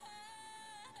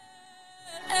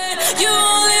You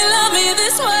only love me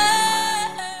this way.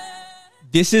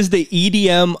 This is the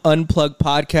EDM Unplugged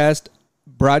podcast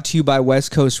brought to you by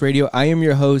West Coast Radio. I am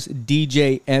your host,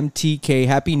 DJ MTK.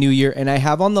 Happy New Year. And I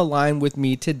have on the line with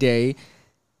me today,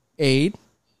 Aid.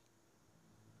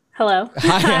 Hello.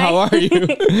 Hi, how are you?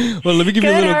 Well, let me give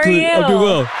you a little clue. Okay,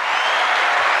 well.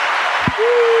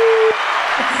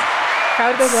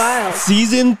 Crowd goes wild.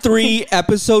 Season 3,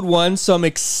 episode 1. So I'm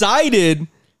excited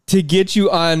to get you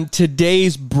on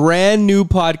today's brand new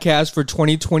podcast for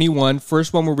 2021.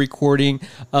 First one we're recording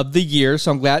of the year.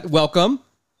 So I'm glad. Welcome.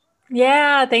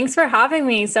 Yeah, thanks for having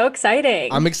me. So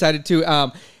exciting. I'm excited too.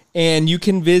 And you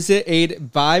can visit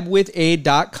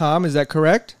vibewithaid.com. Is that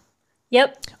correct?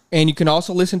 Yep. And you can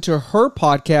also listen to her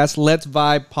podcast, Let's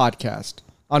Vibe Podcast,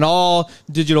 on all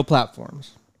digital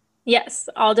platforms. Yes,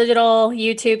 all digital,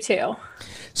 YouTube too.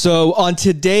 So on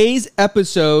today's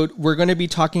episode, we're going to be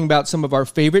talking about some of our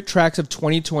favorite tracks of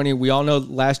 2020. We all know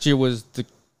last year was the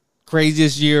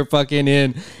craziest year fucking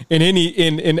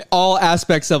in all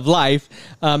aspects of life,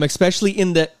 especially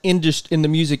in the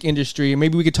music industry. And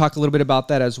maybe we could talk a little bit about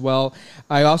that as well.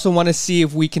 I also want to see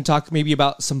if we can talk maybe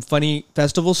about some funny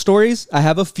festival stories. I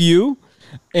have a few.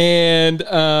 And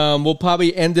we'll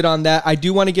probably end it on that. I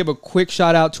do want to give a quick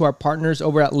shout out to our partners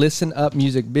over at Listen Up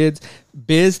Music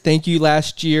Biz. Thank you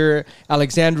last year,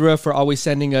 Alexandra, for always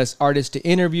sending us artists to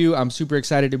interview. I'm super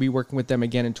excited to be working with them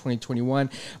again in 2021.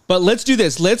 But let's do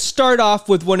this. Let's start off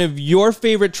with one of your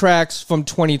favorite tracks from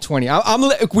 2020.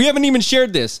 We haven't even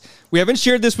shared this. We haven't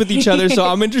shared this with each other, so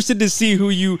I'm interested to see who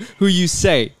you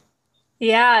say.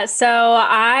 Yeah, so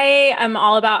I am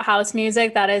all about house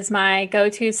music. That is my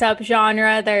go-to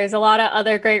subgenre. There's a lot of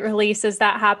other great releases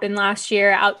that happened last year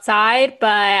outside, but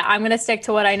I'm going to stick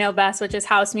to what I know best, which is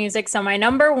house music. So my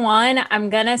number one,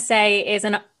 I'm going to say, is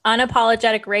an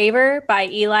Unapologetic Raver by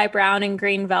Eli Brown and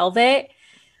Green Velvet.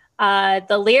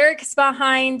 The lyrics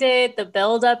behind it, the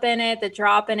build up in it, the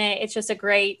drop in it, it's just a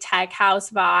great tech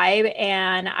house vibe.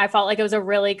 And I felt like it was a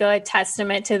really good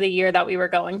testament to the year that we were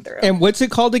going through. And what's it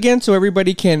called again? So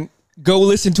everybody can go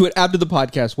listen to it after the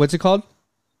podcast. What's it called?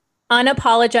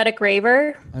 Unapologetic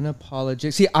Raver.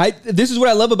 Unapologetic. See, this is what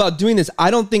I love about doing this.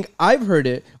 I don't think I've heard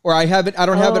it, or I haven't. I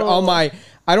don't have it on my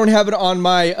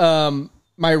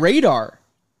my radar.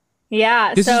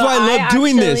 Yeah. This is why I love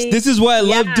doing this. This is why I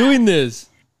love doing this.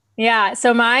 Yeah.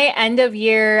 So my end of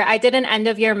year, I did an end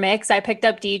of year mix. I picked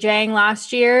up DJing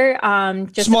last year.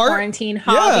 Just Smart. A quarantine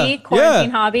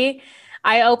hobby.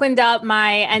 I opened up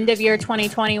my end of year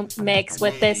 2020 mix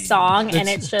with this song, and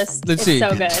it's so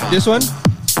good. This one?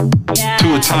 Yeah.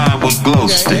 To a time with glow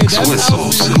sticks,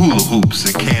 whistles, hula hoops,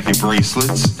 and candy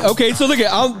bracelets. Okay, so look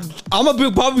at I'm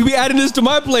gonna probably be adding this to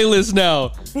my playlist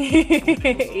now.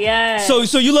 Yeah.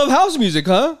 So you love house music,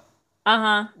 huh?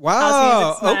 Uh-huh.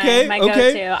 Wow. My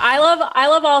go-to. I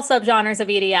love all subgenres of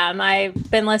EDM. I've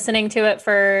been listening to it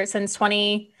since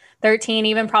 2013,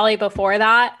 even probably before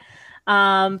that.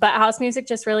 But house music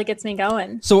just really gets me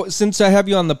going. So since I have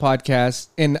you on the podcast,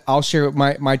 and I'll share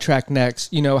my track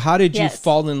next, how did you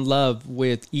fall in love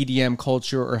with EDM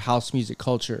culture or house music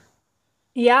culture?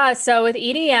 Yeah, so with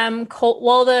EDM,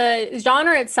 the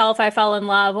genre itself, I fell in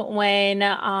love when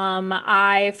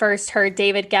I first heard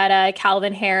David Guetta,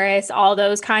 Calvin Harris, all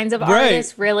those kinds of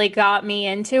artists really got me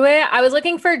into it. I was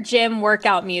looking for gym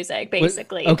workout music,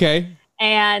 basically. Okay.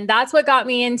 And that's what got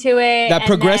me into it. That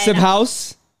progressive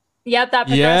house? Yep, that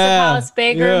progressive house,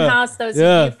 big room house, those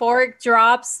euphoric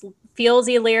drops,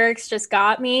 feelsy lyrics just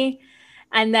got me.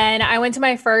 And then I went to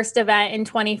my first event in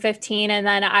 2015, and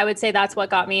then I would say that's what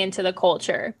got me into the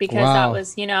culture, because that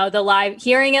was,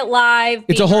 hearing it live.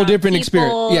 It's a whole different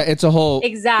experience. Yeah, it's a whole.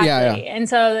 Exactly. Yeah. And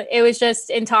so it was just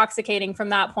intoxicating from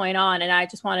that point on, and I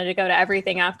just wanted to go to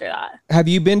everything after that. Have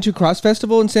you been to Cross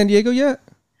Festival in San Diego yet?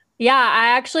 Yeah,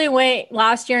 I actually went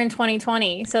last year in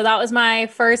 2020. So that was my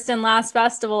first and last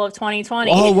festival of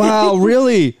 2020. Oh, wow.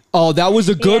 Really? Oh, that was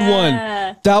a good one.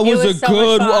 That was a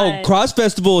good one. Oh, Cross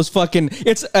Festival is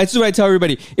that's what I tell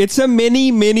everybody. It's a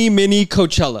mini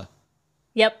Coachella.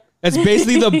 Yep. That's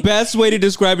basically the best way to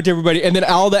describe it to everybody. And then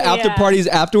all the after parties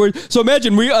afterwards. So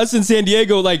imagine us in San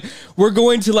Diego, like we're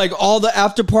going to like all the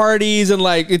after parties, and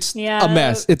like it's a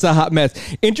mess. It's a hot mess.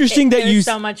 Interesting that you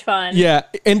so much fun. Yeah.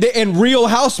 And real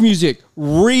house music.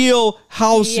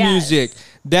 Music.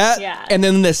 And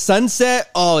then the sunset,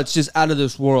 it's just out of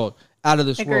this world.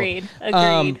 Agreed.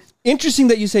 Interesting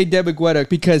that you say David Guetta,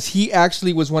 because he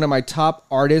actually was one of my top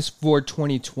artists for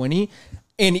 2020.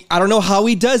 And I don't know how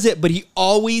he does it, but he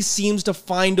always seems to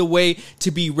find a way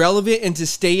to be relevant and to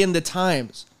stay in the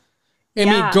times.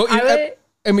 I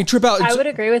Trip Out. I would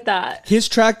agree with that. His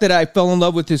track that I fell in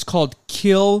love with is called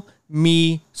Kill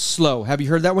Me Slow. Have you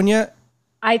heard that one yet?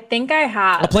 I think I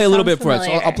have. I'll play a little bit for us.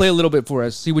 Familiar. I'll play a little bit for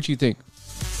us. See what you think.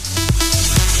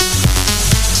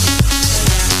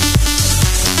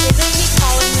 Isn't he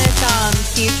calling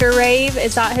this Future Rave?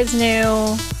 Is that his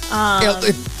new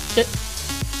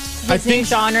new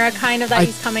genre kind of that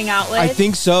he's coming out with? I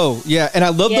think so. Yeah, and I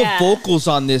love Yeah. the vocals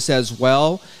on this as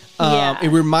well. Yeah. It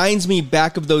reminds me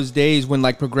back of those days when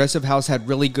like progressive house had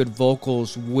really good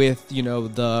vocals with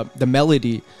the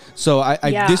melody. So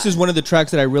Yeah. this is one of the tracks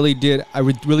that I really did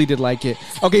like it.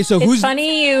 Okay, so It's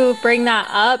funny you bring that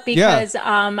up because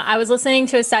Yeah. I was listening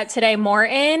to a set today,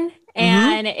 Morton,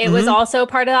 and it was also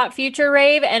part of that Future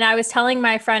Rave. And I was telling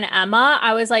my friend Emma,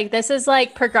 I was like, this is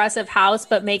like progressive house,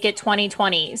 but make it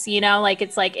 2020s, like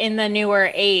it's like in the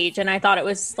newer age. And I thought it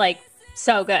was like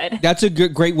so good. That's a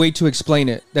great way to explain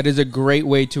it. That is a great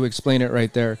way to explain it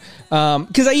right there.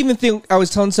 Because I even think I was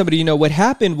telling somebody, what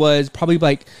happened was probably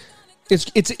like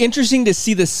it's interesting to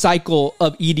see the cycle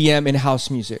of EDM in house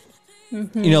music.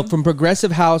 From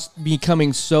progressive house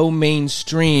becoming so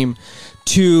mainstream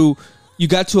to you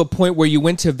got to a point where you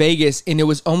went to Vegas and it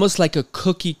was almost like a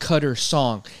cookie cutter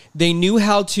song. They knew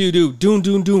how to do doom,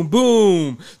 doom, doom,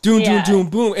 boom, doom, doom, doom,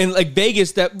 boom. And like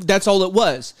Vegas, that's all it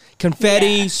was.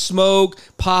 Confetti, smoke,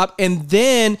 pop. And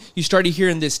then you started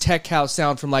hearing this tech house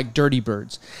sound from like Dirty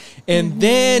Birds. And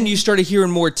then you started hearing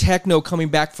more techno coming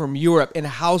back from Europe and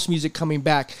house music coming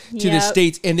back to the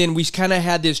States. And then we kind of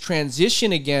had this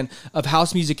transition again of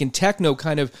house music and techno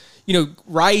kind of,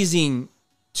 rising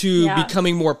to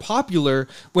becoming more popular.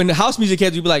 When the house music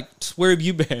heads would be like, where have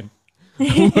you been?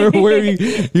 where are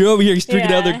you? You're over here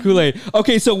drinking other Kool-Aid.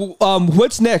 Okay, so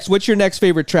what's next? What's your next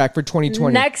favorite track for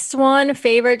 2020? Next one,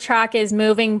 favorite track is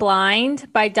Moving Blind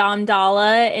by Dom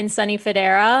Dalla and Sonny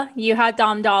Fodera. You had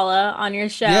Dom Dalla on your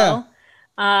show. Yeah.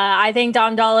 I think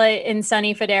Dom Dalla and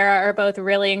Sonny Fodera are both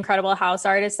really incredible house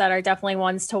artists that are definitely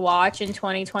ones to watch in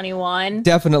 2021.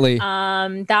 Definitely.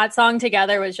 That song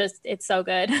together was it's so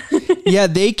good. Yeah,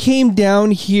 they came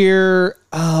down here.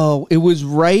 Oh, it was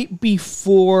right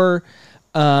before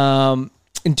in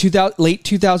late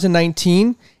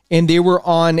 2019, and they were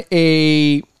on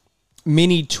a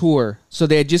mini tour. So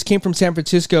they had just came from San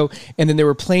Francisco, and then they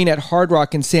were playing at Hard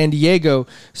Rock in San Diego.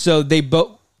 So they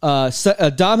both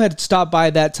Dom had stopped by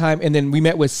that time, and then we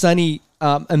met with Sonny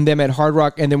and them at Hard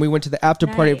Rock, and then we went to the after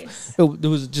party. It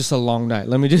was just a long night.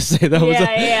 Let me just say that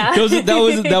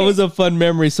that was a fun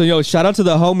memory. So shout out to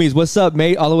the homies. What's up,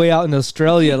 mate? All the way out in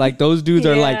Australia. Like those dudes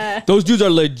are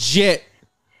legit,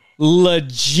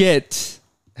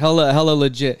 hella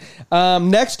legit.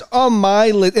 Next on my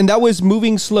list, and that was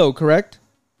Moving Slow, correct?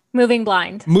 Moving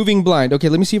Blind. Moving Blind. Okay,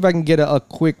 let me see if I can get a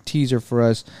quick teaser for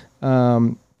us.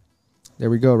 There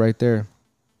we go, right there.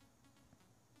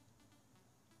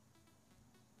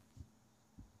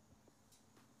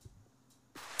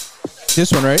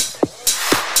 This one, right?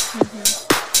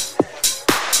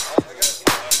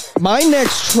 Mm-hmm. My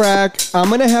next track, I'm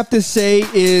going to have to say,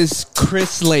 is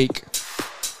Chris Lake.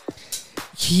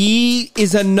 He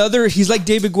is he's like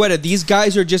David Guetta. These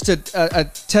guys are just a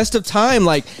test of time.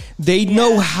 Like, they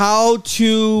know how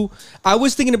to... I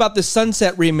was thinking about the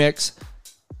Sunset remix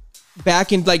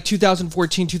back in like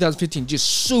 2014, 2015,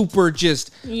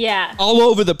 all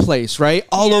over the place, right?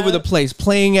 All over the place,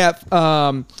 playing at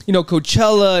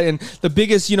Coachella and the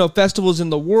biggest festivals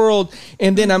in the world.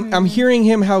 And then I'm hearing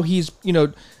him how he's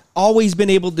always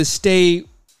been able to stay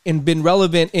and been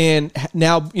relevant, and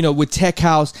now with tech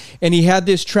house. And he had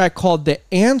this track called The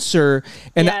Answer,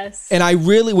 and I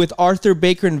really, with Arthur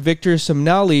Baker and Victor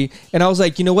Somnali, and I was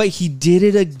like, you know what, he did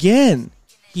it again.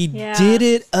 He did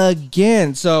it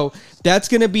again. So that's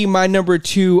going to be my number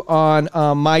 2 on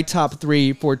my top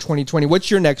 3 for 2020.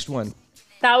 What's your next one?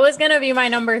 That was going to be my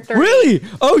number 3. Really?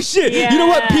 Oh, shit. Yeah. You know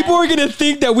what? People are going to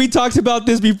think that we talked about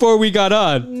this before we got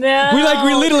on. No.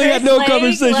 We literally had no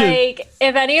conversation. Like,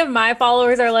 if any of my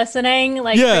followers are listening,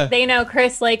 they know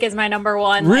Chris Lake is my number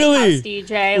 1 really? house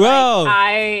DJ. Wow.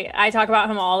 I talk about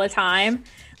him all the time.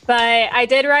 But I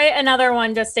did write another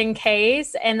one just in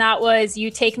case, and that was You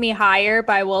Take Me Higher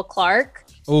by Will Clark.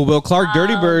 Oh, Will Clark,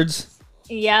 Dirty Birds.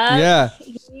 Yeah.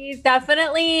 He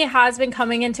definitely has been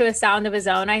coming into a sound of his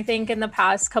own, I think, in the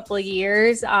past couple of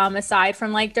years, aside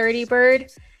from like Dirty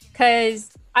Bird,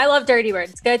 because I love Dirty Bird.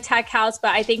 It's good tech house,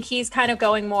 but I think he's kind of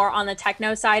going more on the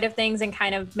techno side of things and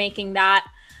kind of making that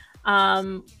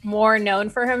more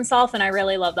known for himself. And I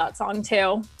really love that song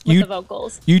too, with the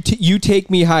vocals. You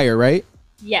Take Me Higher, right?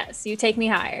 Yes, You Take Me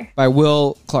Higher. By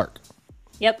Will Clark.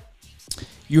 Yep.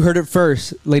 You heard it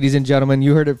first, ladies and gentlemen.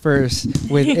 You heard it first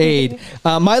with Aid.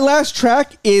 My last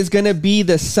track is going to be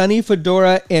the Sonny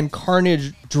Fodera and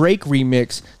Carnage Drake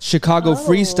remix, Chicago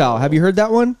Freestyle. Have you heard that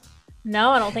one?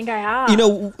 No, I don't think I have.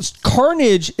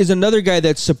 Carnage is another guy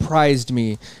that surprised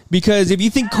me because if you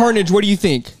think Carnage, what do you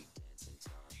think?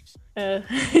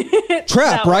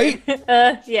 Trap, right?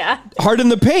 Yeah. Hard in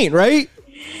the Paint, right?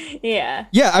 Yeah.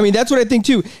 Yeah, I mean, that's what I think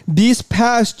too. This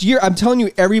past year, I'm telling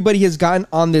you, everybody has gotten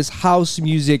on this house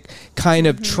music kind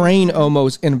of train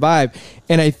almost and vibe.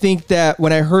 And I think that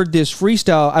when I heard this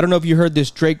freestyle, I don't know if you heard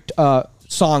this Drake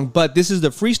song, but this is the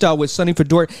freestyle with Sonny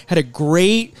Fedora, had a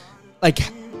great, like,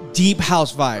 deep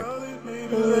house vibe.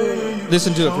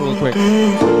 Listen to it real quick.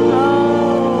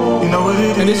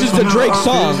 And this is the Drake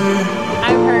song.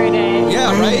 I've heard it.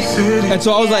 Yeah, right? And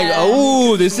so I was like,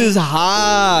 oh, this is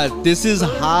hot. This is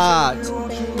hot.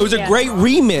 It was a great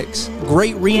remix.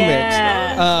 Great remix.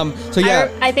 Yeah. So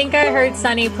yeah. I think I heard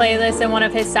Sonny play this in one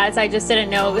of his sets. I just didn't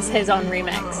know it was his own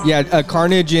remix. Yeah,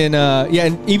 Carnage and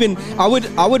and even I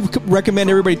would recommend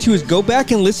everybody too is go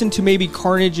back and listen to maybe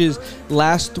Carnage's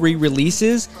last 3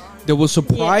 releases. That will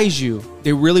surprise you.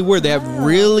 They really were. They have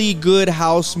really good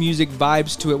house music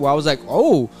vibes to it. Where I was like,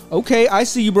 oh, okay, I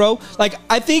see you, bro. Like,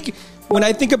 I think when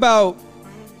I think about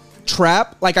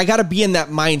trap, like I gotta be in that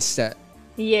mindset.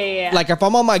 Yeah. Like if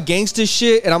I'm on my gangster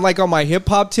shit and I'm like on my hip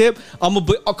hop tip, I'm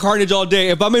a Carnage all day.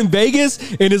 If I'm in Vegas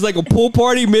and it's like a pool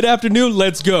party mid afternoon,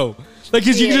 let's go. Like,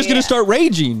 cause you're just gonna start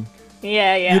raging.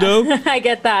 Yeah. You know? I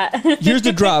get that. Here's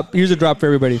the drop. Here's the drop for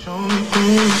everybody.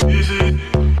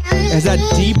 As that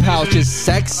deep house, just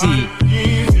sexy,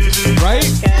 right?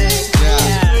 Yeah.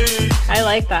 I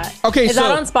like that. Okay, is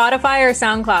that on Spotify or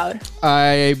SoundCloud?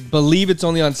 I believe it's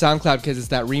only on SoundCloud because it's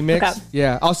that remix. Okay.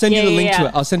 Yeah, I'll send you the link to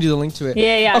it. I'll send you the link to it.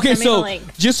 Yeah. Okay, so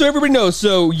just so everybody knows,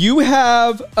 so you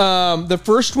have the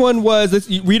first one was, let's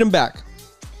read them back.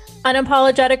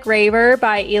 Unapologetic Raver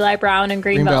by Eli Brown and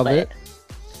Green Velvet.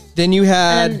 Then you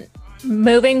had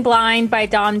Moving Blind by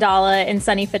Dom Dalla and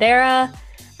Sonny Federa.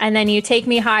 And then You Take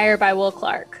Me Higher by Will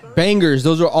Clark. Bangers.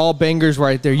 Those are all bangers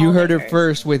right there. You heard it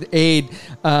first with Aid.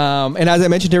 And as I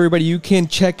mentioned to everybody, you can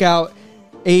check out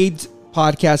Aid's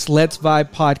podcast, Let's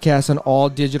Vibe podcast, on all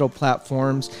digital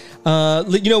platforms.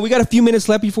 We got a few minutes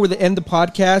left before the end of the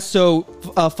podcast. So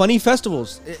funny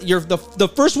festivals. You're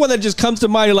the first one that just comes to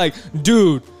mind. You're like,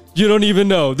 dude, you don't even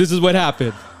know. This is what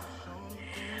happened.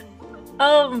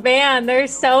 Oh man,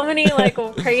 there's so many like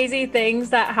crazy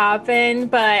things that happen,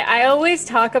 but I always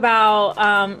talk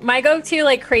about my go-to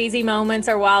like crazy moments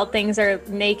or wild things are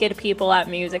naked people at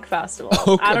music festivals.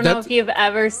 Okay, I don't know if you've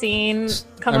ever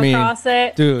across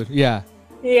it. Dude, yeah.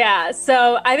 Yeah,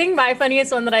 so I think my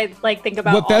funniest one that I like think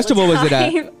about. What festival was it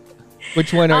at?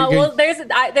 Which one are you? Well,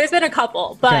 there's been a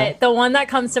couple, but the one that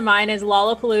comes to mind is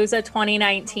Lollapalooza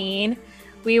 2019.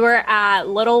 We were at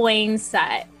Lil Wayne's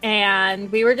set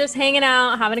and we were just hanging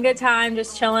out, having a good time,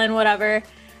 just chilling, whatever.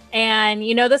 And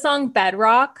you know the song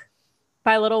Bedrock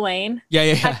by Lil Wayne?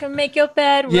 Yeah. I can make your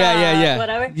bed rock,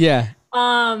 whatever. Yeah.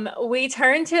 We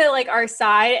turned to like our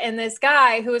side and this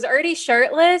guy who was already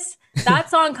shirtless,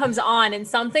 that song comes on and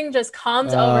something just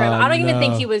comes over him. I don't even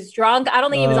think he was drunk. I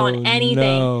don't think he was on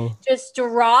anything. No. Just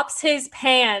drops his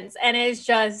pants and is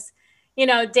just,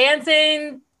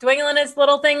 dancing, dwingling his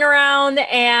little thing around,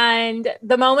 and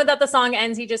the moment that the song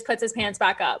ends, he just puts his pants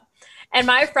back up. And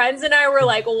my friends and I were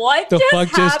like, what the fuck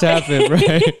just happened,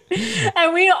 right?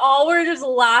 And we all were just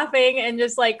laughing and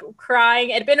just like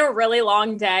crying. It'd been a really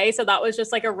long day, so that was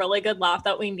just like a really good laugh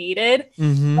that we needed.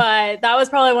 Mm-hmm. But that was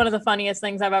probably one of the funniest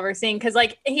things I've ever seen, because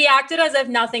like he acted as if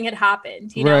nothing had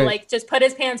happened, like just put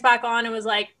his pants back on and was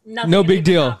like, nothing. No big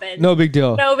deal. Happened. No big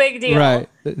deal. No big deal. Right.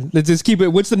 Let's just keep it.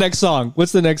 What's the next song?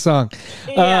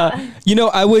 Yeah.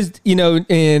 I was,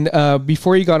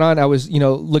 before you got on, I was,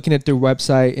 looking at their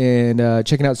website and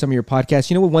checking out some of your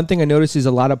podcasts. One thing I noticed is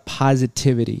a lot of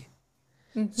positivity.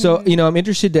 Mm-hmm. So, I'm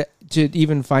interested to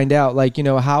even find out, like,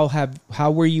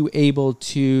 how were you able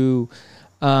to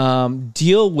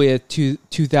deal with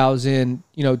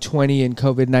 2020 and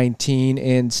COVID-19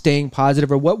 and staying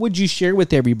positive, or what would you share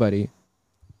with everybody?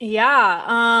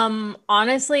 Yeah.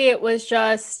 Honestly, it was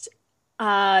just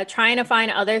trying to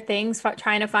find other things,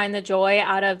 trying to find the joy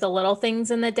out of the little things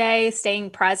in the day,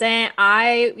 staying present.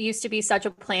 I used to be such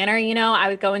a planner, I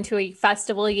would go into a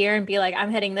festival year and be like, I'm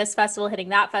hitting this festival, hitting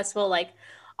that festival, like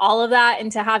all of that.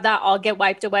 And to have that all get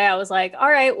wiped away, I was like, all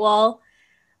right, well,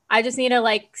 I just need to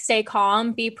like stay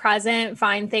calm, be present,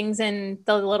 find things in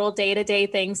the little day-to-day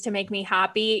things to make me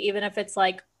happy, even if it's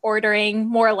like ordering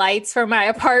more lights for my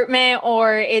apartment,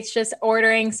 or it's just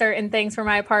ordering certain things for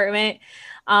my apartment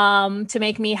to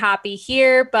make me happy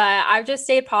here. But I've just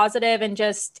stayed positive and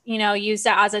just, used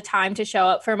it as a time to show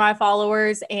up for my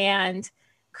followers and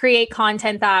create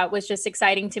content that was just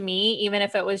exciting to me, even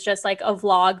if it was just like a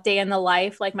vlog day in the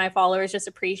life. Like my followers just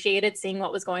appreciated seeing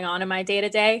what was going on in my day to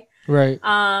day. Right.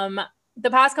 the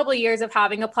past couple of years of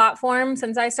having a platform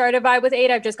since I started Vibe with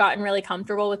Aid, I've just gotten really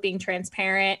comfortable with being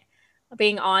transparent,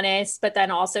 being honest, but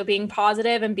then also being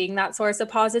positive and being that source of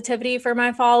positivity for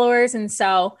my followers. And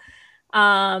so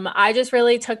I just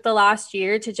really took the last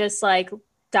year to just like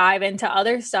dive into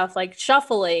other stuff like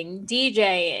shuffling,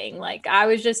 DJing. Like I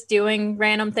was just doing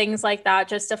random things like that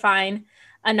just to find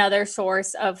another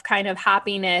source of kind of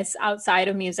happiness outside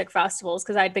of music festivals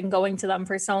because I'd been going to them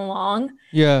for so long.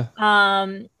 Yeah.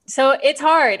 So it's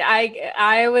hard.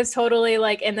 I was totally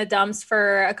like in the dumps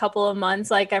for a couple of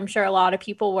months, like I'm sure a lot of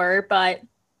people were, but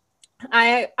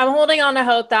I'm holding on to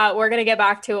hope that we're gonna get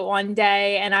back to it one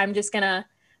day, and I'm just gonna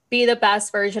be the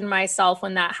best version of myself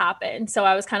when that happens. So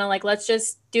I was kind of like, let's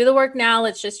just do the work now.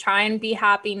 Let's just try and be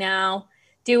happy now,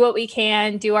 do what we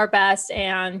can, do our best,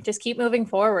 and just keep moving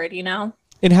forward, you know?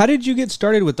 And how did you get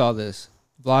started with all this?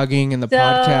 Vlogging and the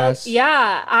podcast?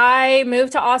 Yeah, I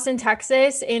moved to Austin,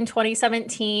 Texas in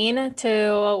 2017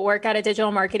 to work at a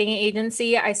digital marketing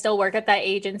agency. I still work at that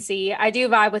agency. I do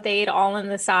Vibe with Aid all on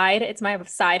the side. It's my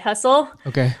side hustle.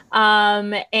 Okay.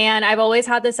 And I've always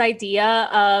had this idea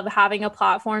of having a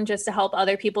platform just to help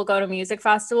other people go to music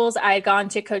festivals. I had gone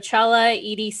to Coachella,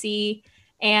 EDC,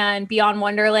 and Beyond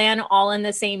Wonderland all in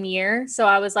the same year. So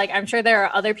I was like, I'm sure there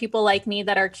are other people like me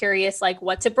that are curious, like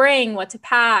what to bring, what to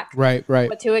pack, right,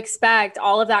 what to expect,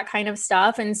 all of that kind of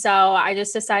stuff. And so I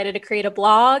just decided to create a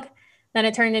blog. Then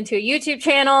it turned into a YouTube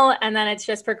channel, and then it's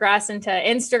just progressed into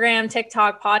Instagram,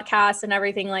 TikTok, podcasts, and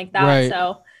everything like that. Right.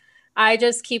 So I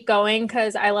just keep going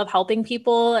because I love helping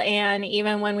people. And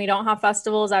even when we don't have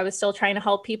festivals, I was still trying to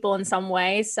help people in some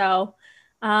way. So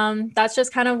that's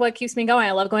just kind of what keeps me going.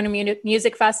 I love going to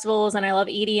music festivals, and I love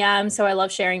EDM. So I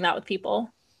love sharing that with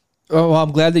people. Oh, well,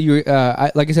 I'm glad that you,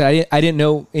 like I said, I didn't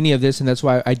know any of this, and that's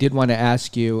why I did want to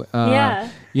ask you. Yeah.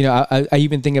 You know, I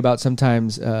even think about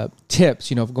sometimes tips,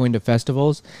 you know, going to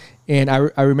festivals. And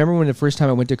I remember when the first time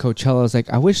I went to Coachella, I was like,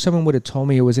 I wish someone would have told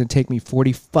me it was going to take me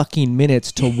 40 fucking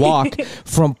minutes to walk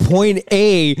from point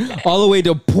A all the way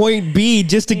to point B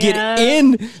just to get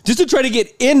in, just to try to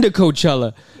get into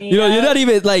Coachella. You know, you're not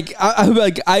even like,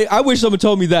 I wish someone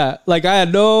told me that. Like, I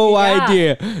had no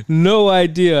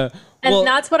idea. And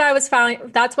that's what I was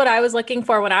that's what I was looking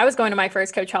for when I was going to my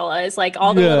first Coachella, is like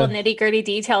all the little nitty gritty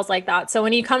details like that. So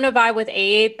when you come to Vibe with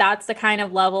Aid, that's the kind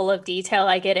of level of detail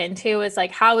I get into, is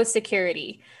like, how is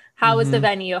security? How is the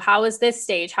venue? How is this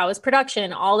stage? How is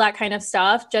production? All that kind of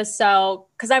stuff. Just so,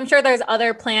 because I'm sure there's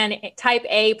other type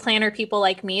A planner people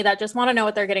like me that just want to know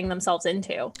what they're getting themselves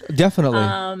into. Definitely.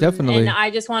 And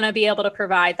I just want to be able to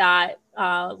provide that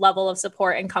level of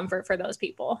support and comfort for those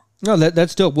people. No,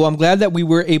 that's dope. Well, I'm glad that we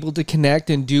were able to connect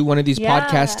and do one of these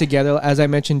podcasts together. As I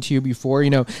mentioned to you before,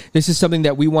 you know, this is something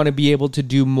that we want to be able to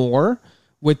do more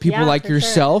with people like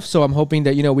yourself. Sure. So I'm hoping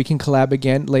that, you know, we can collab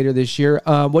again later this year.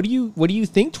 What do you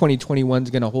think 2021 is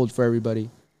going to hold for everybody?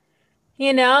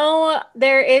 You know,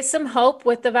 there is some hope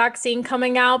with the vaccine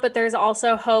coming out, but there's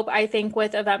also hope, I think,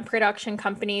 with event production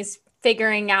companies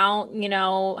figuring out, you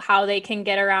know, how they can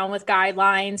get around with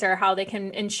guidelines or how they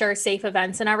can ensure safe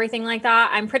events and everything like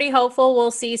that. I'm pretty hopeful we'll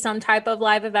see some type of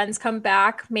live events come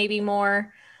back, maybe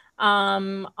more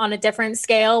on a different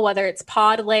scale, whether it's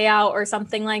pod layout or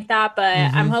something like that. But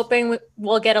I'm hoping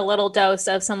we'll get a little dose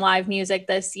of some live music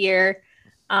this year.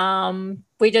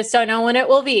 We just don't know when it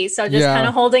will be. So just kind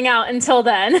of holding out until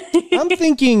then. I'm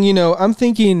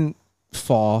thinking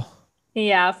fall.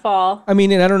 Yeah, fall. I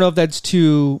mean, and I don't know if that's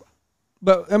too,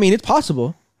 but I mean, it's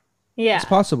possible. Yeah. It's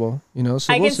possible, you know.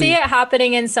 So I can see it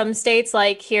happening in some states,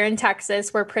 like here in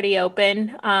Texas, we're pretty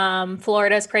open.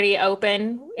 Florida's pretty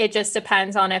open. It just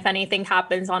depends on if anything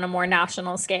happens on a more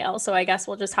national scale. So I guess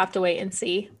we'll just have to wait and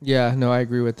see. Yeah, no, I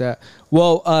agree with that.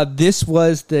 Well, this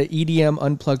was the EDM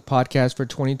Unplugged podcast for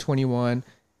 2021.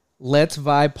 Let's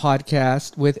Vibe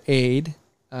podcast with Aid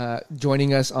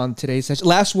joining us on today's session.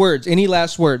 Last words. Any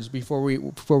last words before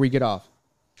we get off?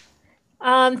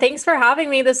 Thanks for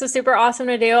having me. This was super awesome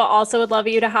to do. Also would love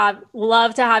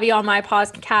to have you on my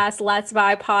podcast, Let's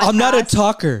Vibe podcast. I'm not a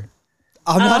talker.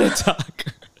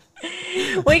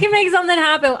 We can make something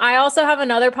happen. I also have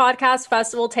another podcast,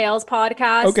 Festival Tales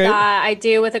podcast, that I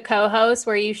do with a co-host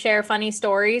where you share funny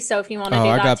stories. So if you want to do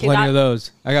that, I got plenty of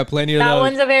those. That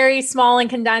one's a very small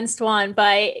and condensed one.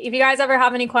 But if you guys ever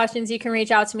have any questions, you can reach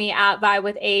out to me at Vibe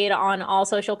with Aid on all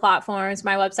social platforms.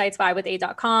 My website's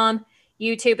vibewithaid.com.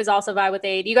 YouTube is also Vibe with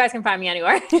Aid. You guys can find me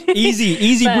anywhere.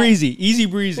 Easy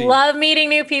breezy. Love meeting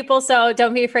new people, so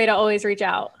don't be afraid to always reach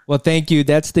out. Well, thank you.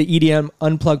 That's the EDM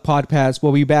Unplugged podcast.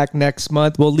 We'll be back next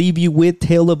month. We'll leave you with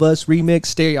Tale of Us remix.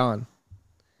 Stay on.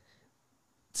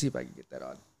 Let's see if I can get that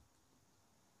on.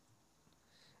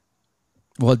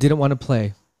 Well, it didn't want to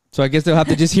play. So I guess they'll have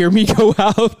to just hear me go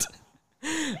out.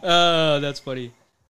 Oh, that's funny.